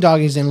same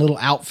doggies in little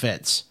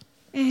outfits.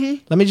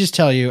 Let me just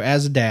tell you,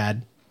 as a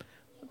dad,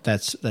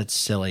 that's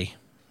silly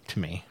to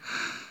me.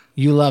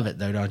 You love it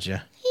though, don't you?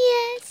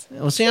 Yes.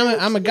 Well, see,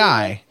 I'm a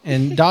guy,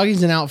 and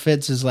doggies in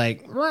outfits is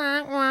like, hey,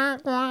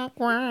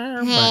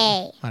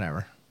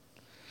 whatever.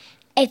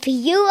 If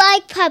you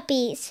like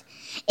puppies,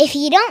 if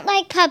you don't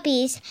like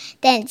puppies,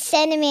 then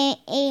send me an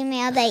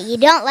email that you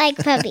don't like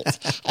puppies.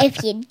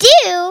 If you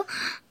do,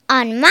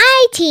 on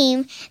my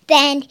team,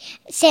 then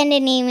send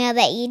an email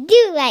that you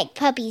do like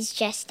puppies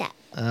dressed up.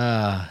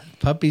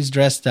 Puppies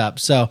dressed up.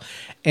 So,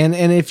 and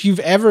if you've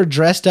ever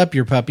dressed up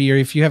your puppy, or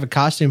if you have a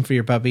costume for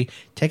your puppy,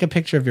 take a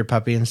picture of your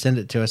puppy and send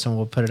it to us, and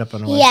we'll put it up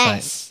on the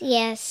website.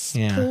 Yes,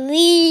 yeah.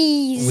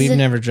 Please. We've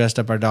never dressed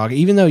up our dog,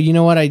 even though, you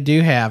know what I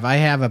do have? I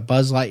have a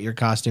Buzz Lightyear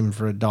costume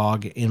for a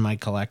dog in my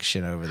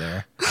collection over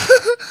there.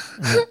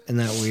 Isn't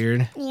that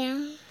weird?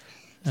 Yeah.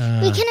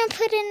 We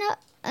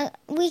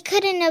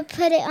couldn't have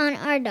put it on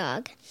our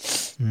dog.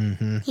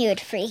 He would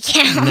freak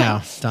out.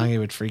 No, Doggy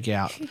would freak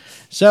out.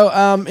 So,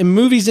 in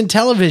movies and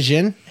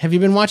television, have you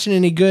been watching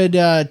any good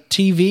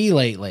TV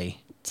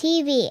lately?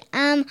 TV.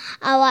 I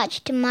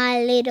watched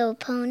My Little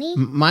Pony.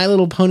 My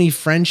Little Pony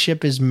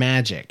Friendship is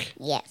Magic.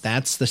 Yes.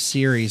 That's the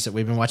series that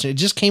we've been watching. It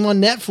just came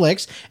on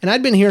Netflix, and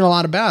I'd been hearing a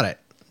lot about it.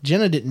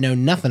 Jenna didn't know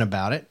nothing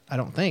about it, I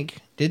don't think.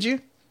 Did you?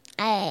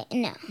 No.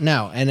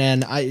 No, and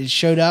then I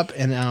showed up,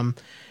 and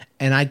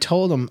I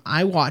told him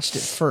I watched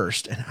it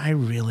first, and I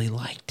really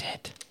liked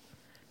it.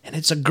 And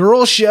it's a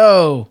girl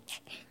show,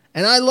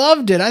 and I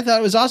loved it. I thought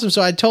it was awesome.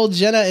 So I told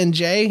Jenna and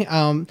Jay,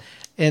 and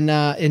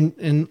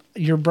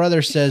your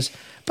brother says,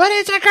 but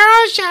it's a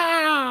girl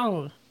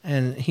show.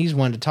 And he's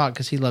one to talk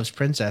because he loves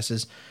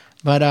princesses.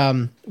 But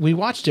we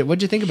watched it.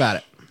 What'd you think about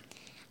it?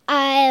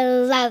 I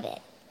love it.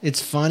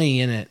 It's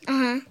funny, isn't it?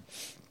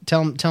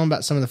 Tell him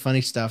about some of the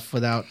funny stuff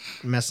without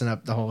messing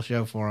up the whole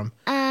show for him.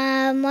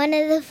 One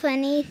of the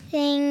funny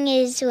thing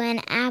is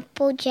when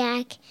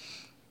Applejack,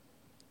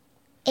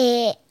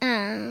 okay.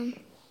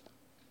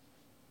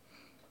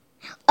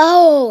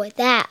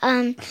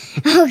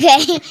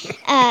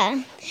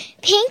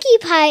 Pinkie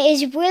Pie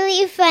is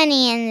really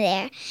funny in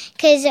there,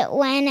 because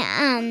when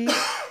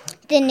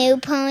the new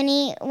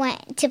pony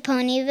went to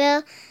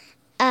Ponyville,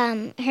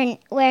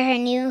 where her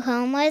new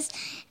home was,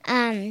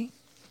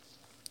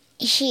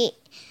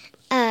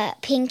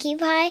 Pinkie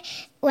Pie,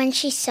 when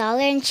she saw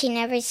her and she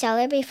never saw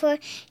her before,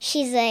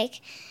 she's like,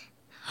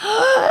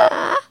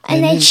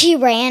 and then she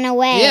ran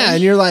away. Yeah,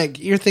 and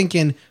you're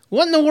thinking,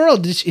 what in the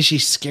world? Is she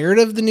scared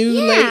of the new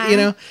lady? You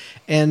know?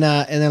 And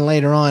then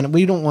later on,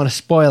 we don't want to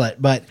spoil it,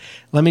 but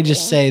let me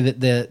just say that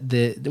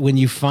the when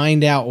you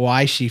find out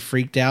why she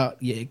freaked out,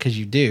 because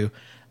you do,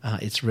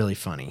 it's really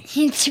funny.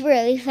 It's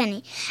really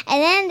funny.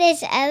 And then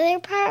this other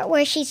part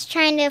where she's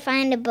trying to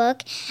find a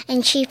book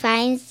and she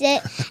finds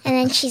it, and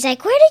then she's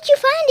like, where did you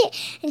find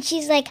it? And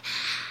she's like,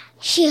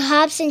 she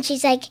hops and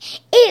she's like,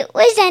 it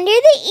was under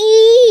the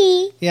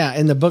E. Yeah,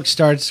 and the book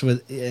starts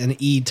with an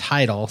E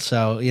title,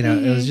 so, it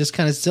was just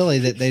kind of silly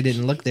that they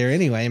didn't look there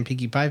anyway, and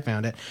Pinkie Pie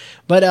found it.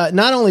 But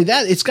not only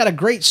that, it's got a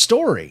great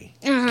story.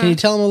 Can you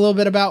tell them a little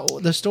bit about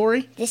the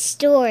story? The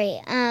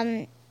story,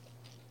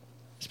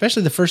 It's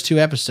especially the first 2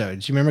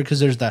 episodes. You remember because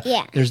there's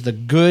the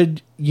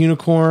good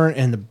unicorn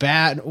and the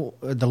bad,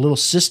 the little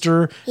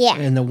sister. Yeah.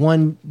 And the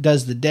one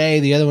does the day,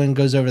 the other one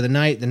goes over the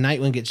night. The night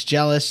one gets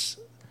jealous,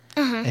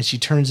 and she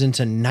turns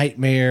into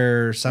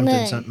Nightmare or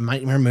something.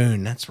 Nightmare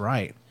Moon. That's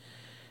right.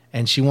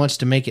 And she wants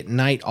to make it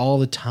night all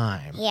the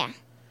time. Yeah.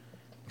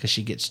 Because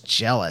she gets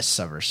jealous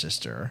of her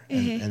sister,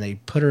 and they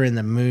put her in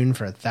the moon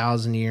for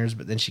 1,000 years,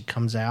 but then she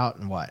comes out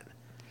and what?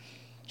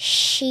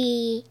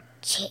 She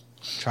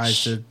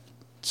tries to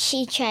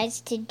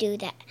do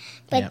that,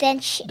 but then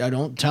she.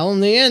 Don't tell them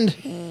the end.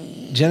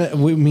 Jenna,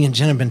 me and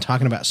Jen have been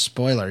talking about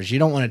spoilers. You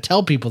don't want to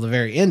tell people the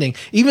very ending,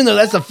 even though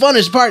that's the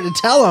funnest part to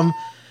tell them,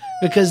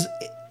 because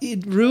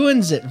it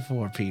ruins it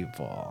for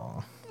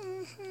people.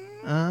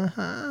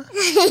 Well,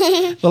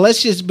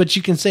 but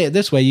you can say it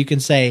this way. You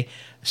can say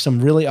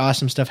some really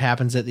awesome stuff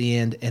happens at the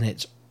end, and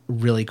it's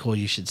really cool.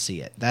 You should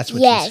see it. That's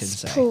what you should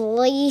say. Yes,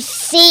 please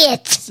see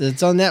it.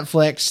 It's on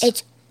Netflix.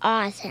 It's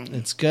awesome.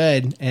 It's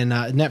good. And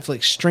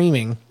Netflix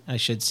streaming, I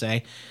should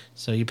say.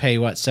 So you pay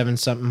 $7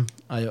 something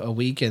a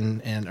week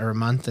and or a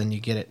month, and you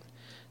get it.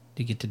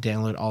 You get to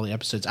download all the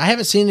episodes. I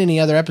haven't seen any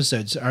other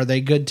episodes. Are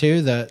they good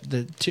too?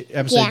 The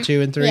episode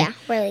 2 and 3? Yeah,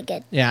 really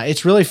good. Yeah,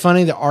 it's really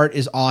funny. The art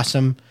is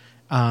awesome.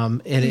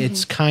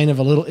 It's kind of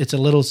a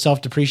little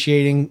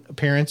self-depreciating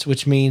appearance,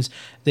 which means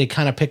they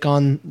kind of pick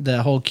on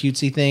the whole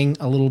cutesy thing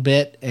a little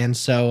bit. And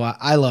so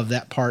I love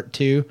that part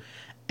too.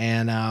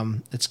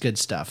 And it's good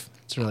stuff.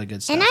 It's really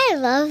good stuff. And I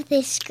love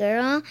this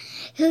girl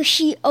who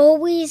she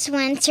always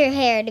wants her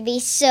hair to be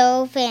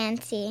so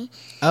fancy.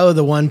 Oh,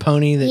 the one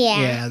pony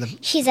that,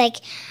 She's like,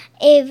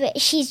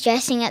 if she's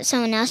dressing up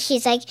someone else,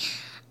 she's like,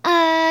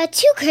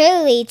 too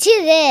curly,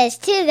 too this,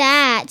 too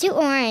that, too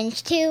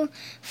orange, too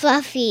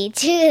fluffy,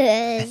 too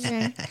this.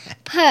 And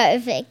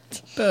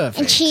perfect.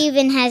 And she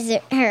even has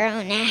her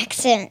own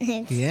accent.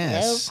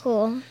 It's so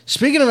cool.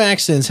 Speaking of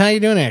accents, how you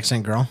doing,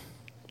 accent girl?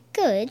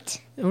 Good.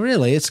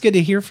 Really? It's good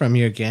to hear from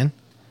you again.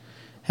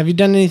 Have you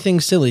done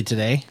anything silly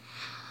today?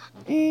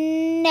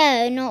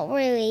 No, not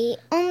really.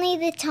 Only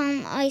the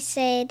time I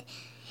said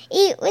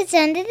it was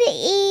under the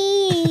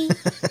E.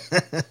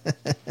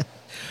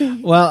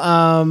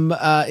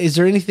 Well, is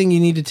there anything you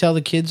need to tell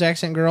the kids,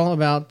 accent girl,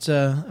 about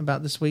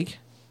this week?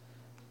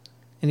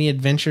 Any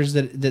adventures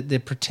that the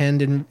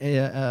pretend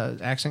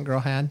accent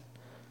girl had?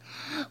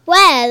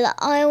 Well,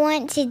 I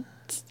went to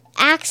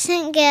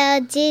Accent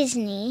Girl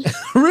Disney.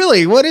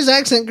 Really? What is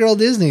Accent Girl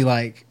Disney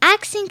like?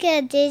 Accent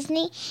Girl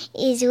Disney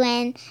is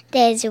when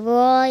there's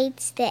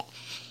rides that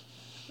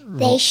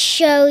they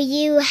show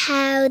you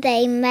how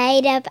they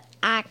made up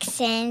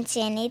accents,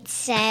 and it's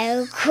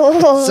so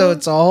cool. So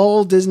it's a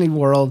whole Disney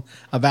World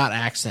about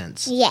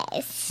accents.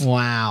 Yes.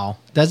 Wow.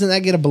 Doesn't that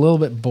get a little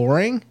bit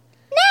boring?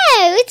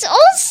 No, it's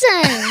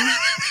awesome.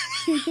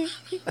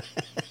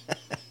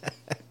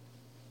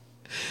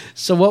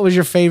 So what was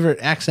your favorite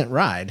accent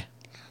ride?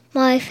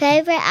 My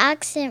favorite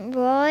accent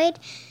ride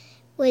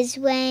was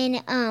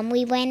when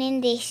we went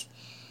in this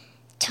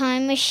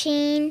time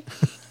machine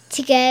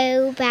to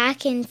go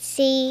back and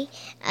see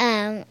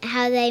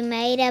how they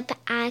made up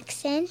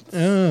accents.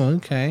 Oh,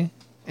 okay.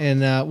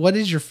 And what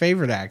is your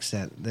favorite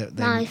accent?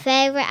 My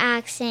favorite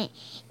accent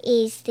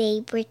is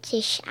the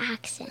British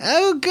accent.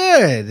 Oh,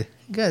 good.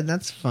 Good.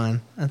 That's fun.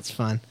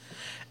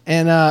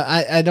 And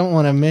I don't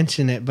want to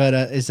mention it, but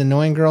is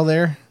Annoying Girl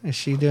there? Is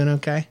she doing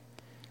okay?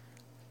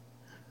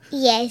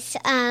 Yes,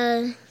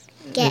 I'll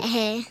get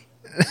her.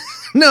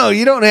 No,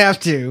 you don't have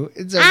to.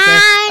 It's okay.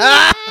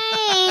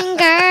 Annoying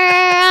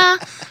girl.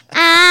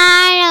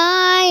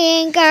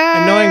 Annoying girl.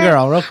 Annoying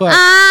Girl, real quick.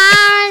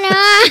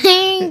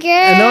 Annoying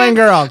girl. Annoying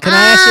Girl, can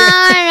I ask you?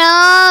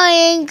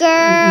 Annoying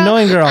girl.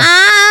 Annoying Girl.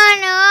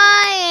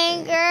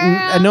 Annoying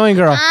girl. Annoying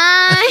Girl.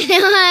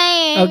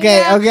 Annoying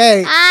Okay. girl.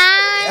 Okay.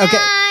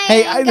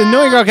 Hey,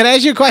 Annoying Girl, can I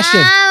ask you a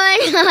question?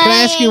 Can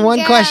I ask you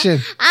one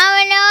question?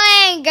 I'm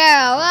annoying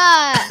girl.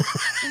 What?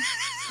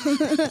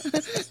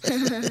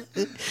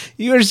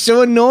 You are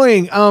so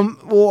annoying.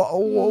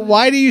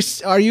 Why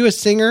are you a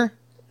singer?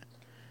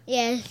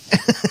 Yes.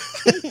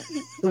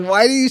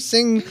 Why do you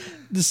sing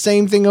the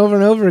same thing over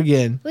and over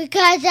again?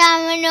 Because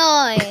I'm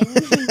annoying.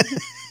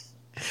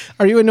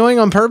 Are you annoying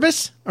on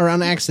purpose or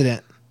on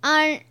accident?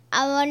 I'm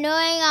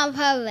annoying on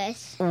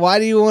purpose. Why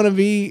do you want to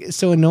be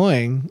so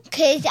annoying?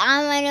 Because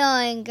I'm an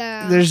annoying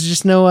girl. There's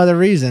just no other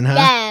reason, huh?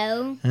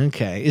 No.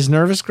 Okay. Is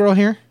Nervous Girl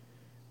here?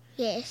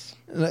 Yes.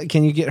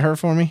 Can you get her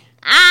for me?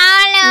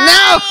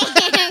 No.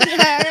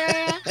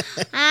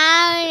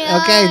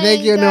 Okay,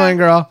 thank you, Annoying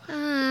Girl.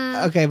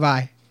 Okay,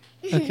 bye.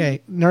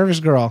 Okay, Nervous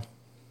Girl.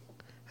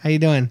 How you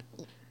doing?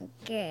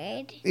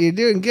 Good. You're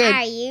doing good.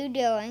 How are you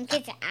doing?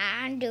 Because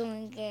I'm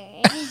doing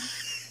good.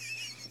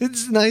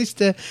 It's nice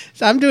to...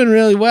 I'm doing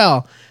really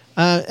well.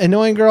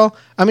 Annoying Girl.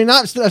 I mean,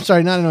 not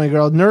Annoying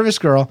Girl. Nervous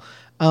Girl.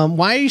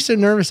 Why are you so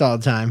nervous all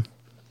the time?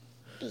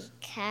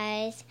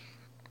 Because...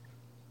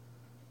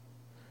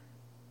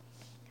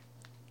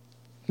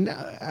 No,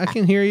 I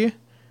can hear you.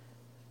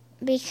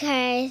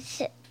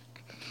 Because...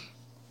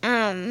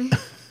 I'm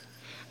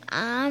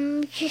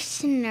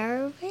just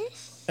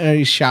nervous. Are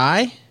you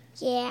shy?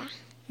 Yeah.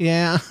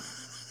 Yeah.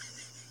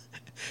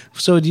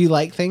 So do you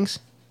like things?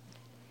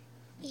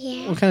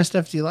 Yeah. What kind of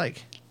stuff do you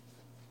like?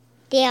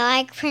 Do you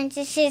like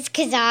princesses?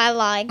 Because I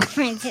like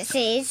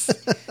princesses.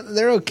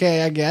 They're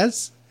okay, I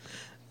guess.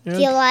 Do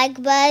you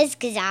like Buzz?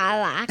 Because I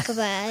like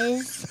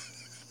Buzz.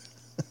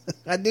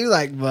 I do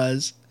like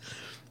Buzz.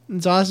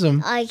 It's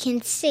awesome. I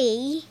can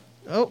see.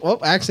 Oh,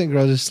 Accent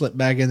Girl just slipped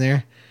back in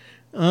there.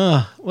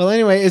 Well,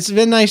 anyway, it's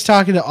been nice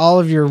talking to all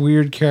of your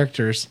weird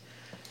characters.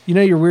 You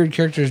know your weird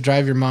characters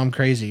drive your mom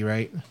crazy,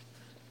 right?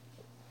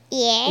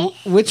 Yeah.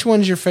 Which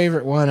one's your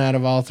favorite one out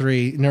of all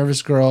three?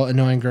 Nervous Girl,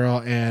 Annoying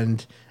Girl,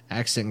 and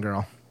Accent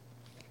Girl.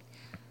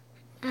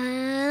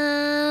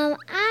 I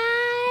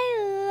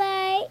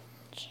like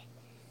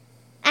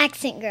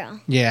Accent Girl.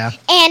 Yeah.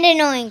 And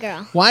Annoying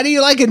Girl. Why do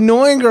you like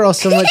Annoying Girl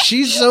so much?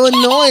 She's so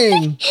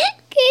annoying.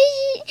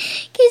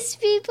 Because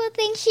people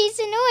think she's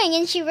annoying,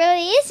 and she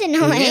really is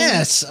annoying.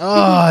 Yes.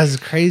 Oh, it's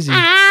crazy.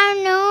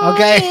 Annoying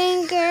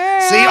Okay.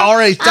 girl. See,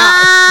 already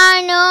stop.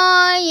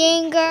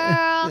 Annoying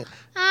girl.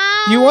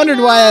 You wondered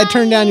why I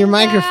turned down your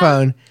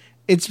microphone.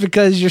 It's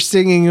because you're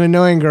singing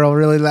Annoying Girl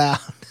really loud.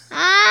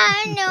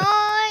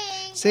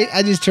 Annoying. See,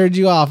 I just turned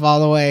you off all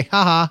the way.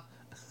 Ha ha.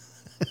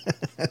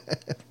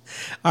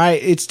 All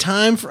right, it's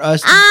time for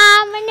us to...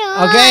 I'm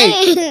annoying.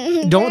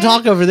 Okay, don't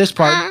talk over this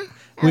part.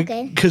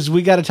 Okay. Because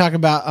we got to talk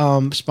about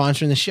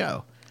sponsoring the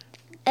show.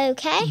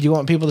 Okay. Do you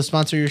want people to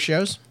sponsor your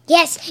shows?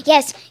 Yes,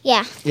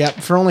 yeah.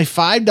 Yep. For only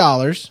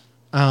 $5,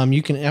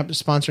 you can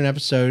sponsor an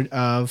episode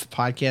of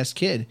Podcast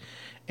Kid.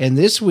 And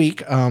this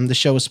week, the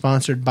show was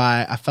sponsored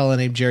by a fella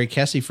named Jerry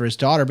Kessie for his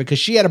daughter because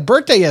she had a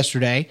birthday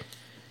yesterday.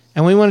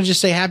 And we want to just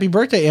say happy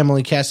birthday,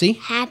 Emily Kessie.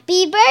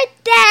 Happy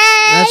birthday.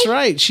 That's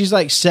right. She's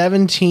like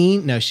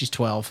 17. No, she's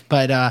 12.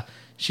 But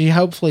she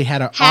hopefully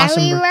had an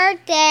awesome... Happy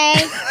birthday.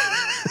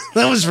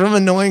 That was from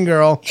Annoying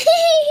Girl.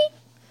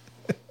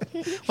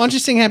 Why don't you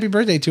sing happy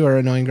birthday to her,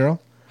 Annoying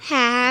Girl?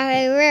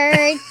 Happy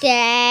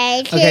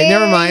birthday to Okay,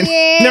 never mind.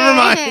 you. Never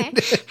mind.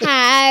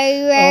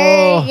 Happy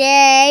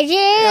birthday to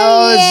you.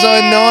 Oh, it's so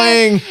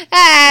annoying.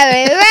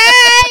 Happy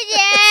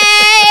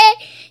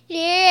birthday,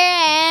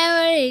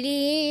 dear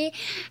Emily.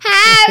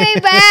 Happy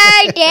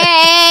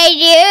birthday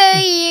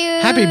to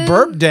you. Happy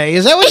burp day.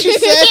 Is that what you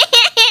said?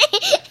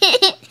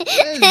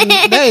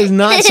 That is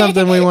not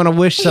something we want to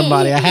wish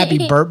somebody. A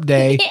happy burp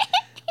day.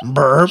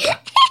 Burp.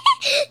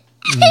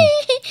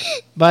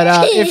 But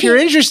if you're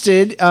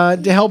interested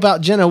to help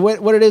out Jenna,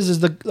 what it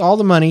is all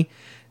the money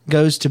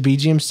goes to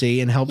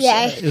BGMC and helps,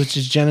 which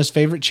is Jenna's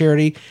favorite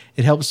charity.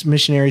 It helps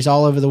missionaries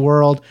all over the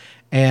world.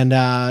 And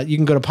you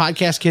can go to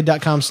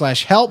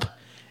podcastkid.com/help.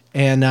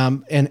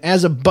 And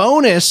as a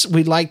bonus,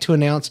 we'd like to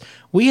announce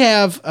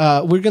we're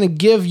going to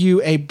give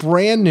you a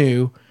brand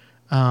new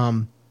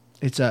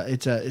it's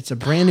a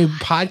brand new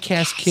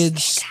Podcast Kid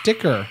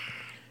sticker,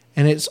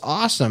 and it's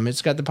awesome.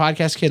 It's got the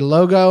Podcast Kid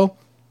logo.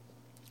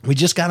 We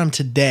just got them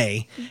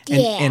today,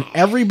 and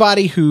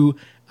everybody who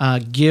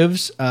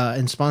gives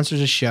and sponsors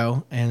a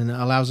show and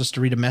allows us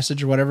to read a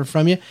message or whatever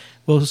from you,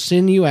 we'll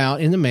send you out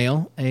in the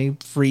mail a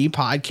free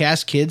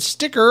Podcast Kid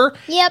sticker.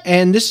 Yep.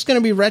 And this is going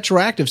to be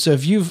retroactive. So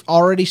if you've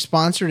already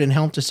sponsored and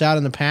helped us out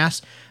in the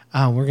past,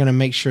 we're going to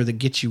make sure to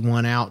get you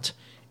one out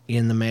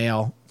in the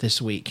mail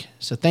this week.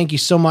 So thank you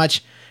so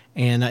much.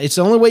 And it's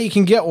the only way you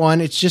can get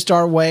one. It's just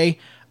our way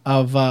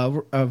of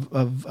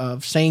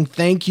saying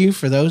thank you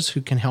for those who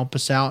can help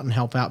us out and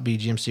help out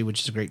BGMC, which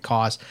is a great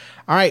cause.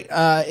 All right,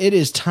 it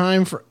is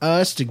time for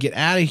us to get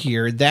out of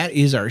here. That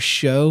is our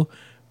show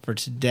for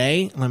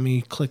today. Let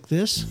me click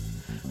this.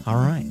 All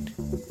right.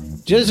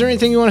 Jen, is there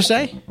anything you want to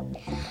say?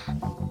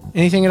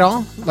 Anything at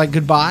all? Like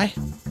goodbye?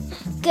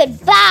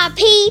 Goodbye,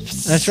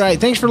 peeps. That's right.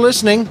 Thanks for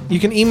listening.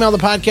 You can email the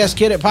Podcast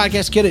Kid at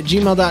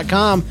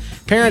podcastkid@gmail.com.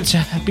 Parents,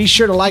 be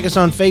sure to like us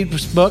on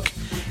Facebook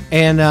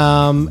and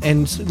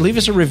leave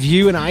us a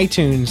review in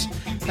iTunes.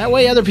 That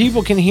way other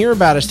people can hear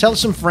about us. Tell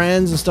some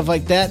friends and stuff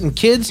like that. And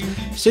kids,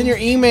 send your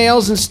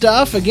emails and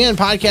stuff. Again,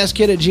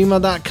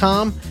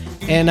 podcastkid@gmail.com.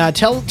 And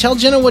tell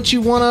Jenna what you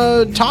want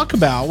to talk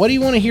about. What do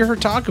you want to hear her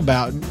talk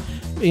about?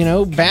 You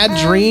know, bad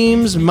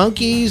dreams,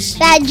 monkeys.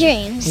 Bad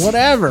dreams.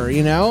 Whatever,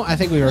 you know. I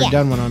think we've already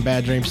done one on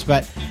bad dreams,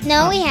 but...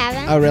 No, we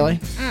haven't. Oh, really?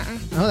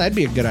 Oh, that'd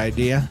be a good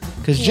idea.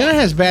 Because Jenna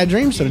has bad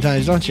dreams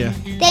sometimes, don't you?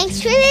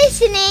 Thanks for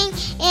listening.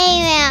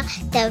 Email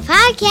the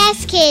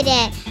Podcast Kid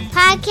at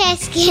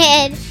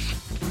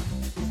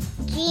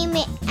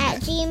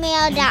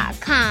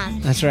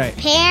podcastkid@gmail.com. That's right.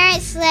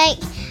 Parents like...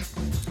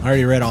 I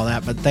already read all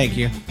that, but thank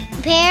you.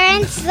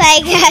 Parents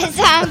like us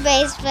on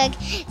Facebook.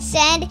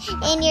 Send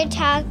in your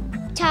topic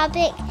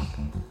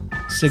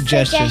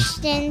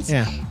Suggestions.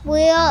 Yeah.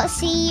 We'll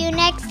see you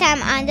next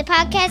time on the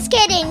Podcast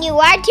Kid, and you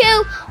are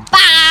too.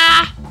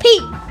 Bye.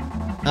 Peace.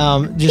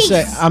 Just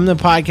say, I'm the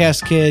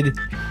Podcast Kid,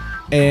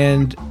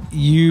 and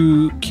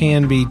you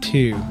can be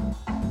too.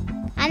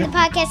 I'm the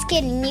Podcast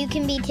Kid, and you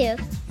can be too.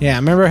 Yeah,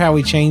 remember how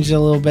we changed it a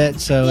little bit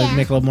so it'd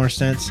make a little more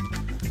sense?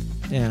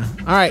 Yeah.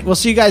 All right, we'll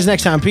see you guys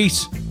next time.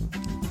 Peace.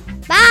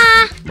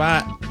 Bye.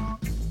 Bye.